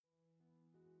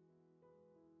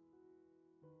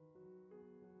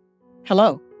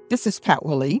Hello, this is Pat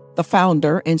Willie, the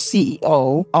founder and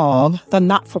CEO of the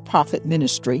not-for-profit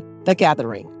ministry, The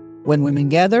Gathering. When women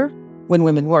gather, when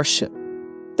women worship.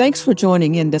 Thanks for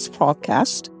joining in this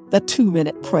podcast, The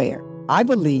 2-Minute Prayer. I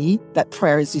believe that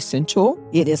prayer is essential,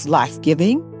 it is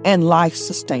life-giving and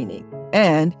life-sustaining,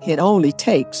 and it only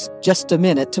takes just a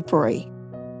minute to pray.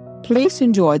 Please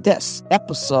enjoy this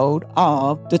episode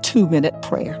of The 2-Minute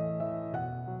Prayer.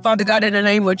 Father God, in the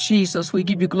name of Jesus, we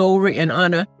give you glory and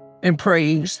honor and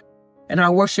praise, and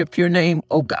I worship your name,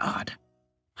 O God.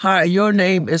 How your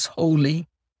name is holy,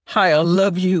 how I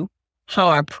love you, how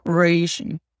I praise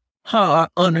you, how I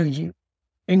honor you.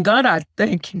 And God, I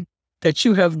thank you that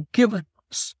you have given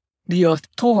us the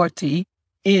authority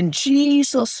in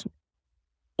Jesus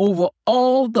over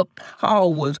all the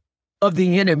powers of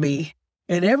the enemy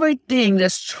and everything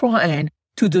that's trying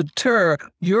to deter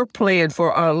your plan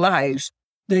for our lives.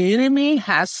 The enemy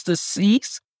has to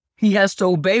cease. He has to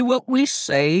obey what we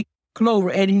say,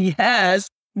 glory, and he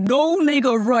has no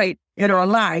legal right in our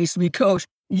lives because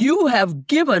you have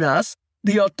given us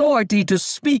the authority to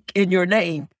speak in your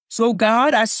name. So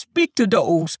God, I speak to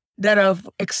those that are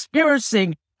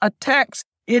experiencing attacks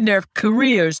in their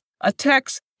careers,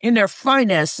 attacks in their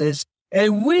finances,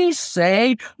 and we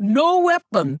say no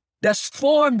weapon that's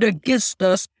formed against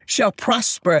us shall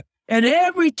prosper, and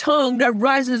every tongue that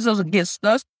rises against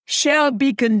us shall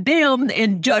be condemned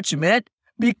in judgment,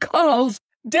 because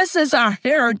this is our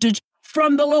heritage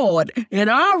from the Lord, and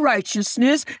our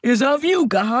righteousness is of you,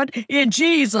 God, in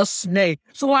Jesus' name.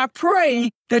 So I pray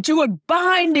that you would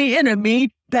bind the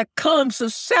enemy that comes to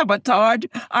sabotage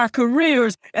our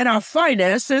careers and our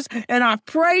finances, and I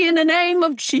pray in the name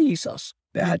of Jesus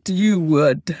that you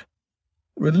would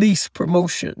release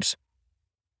promotions,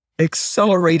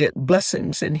 accelerated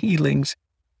blessings and healings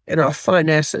in our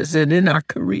finances and in our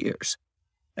careers.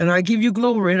 And I give you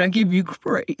glory and I give you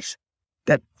praise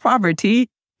that poverty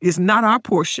is not our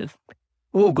portion.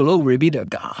 Oh, glory be to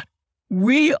God.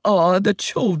 We are the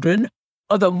children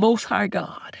of the Most High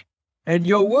God. And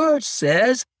your word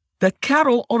says the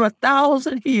cattle on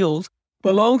 1,000 hills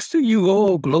belongs to you.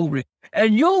 Oh, glory.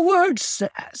 And your word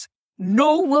says,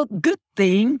 no good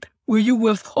thing will you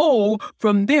withhold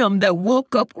from them that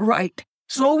walk upright.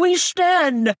 So we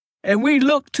stand and we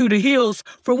look to the hills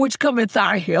from which cometh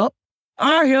our help.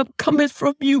 Our help cometh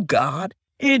from you, God,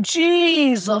 in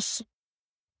Jesus.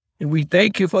 And we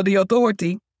thank you for the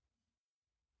authority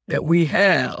that we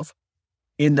have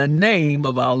in the name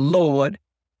of our Lord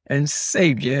and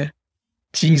Savior,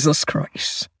 Jesus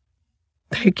Christ.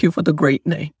 Thank you for the great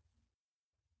name.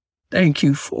 Thank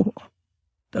you for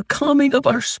the calming of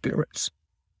our spirits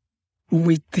when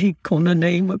we think on the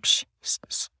name of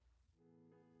Jesus.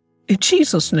 In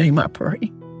Jesus' name I pray.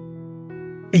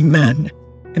 Amen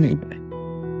and amen.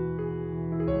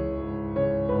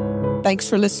 Thanks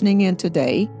for listening in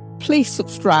today. Please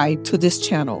subscribe to this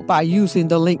channel by using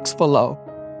the links below.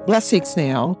 Blessings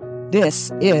now.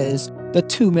 This is the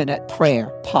 2-Minute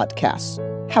Prayer Podcast.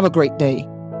 Have a great day.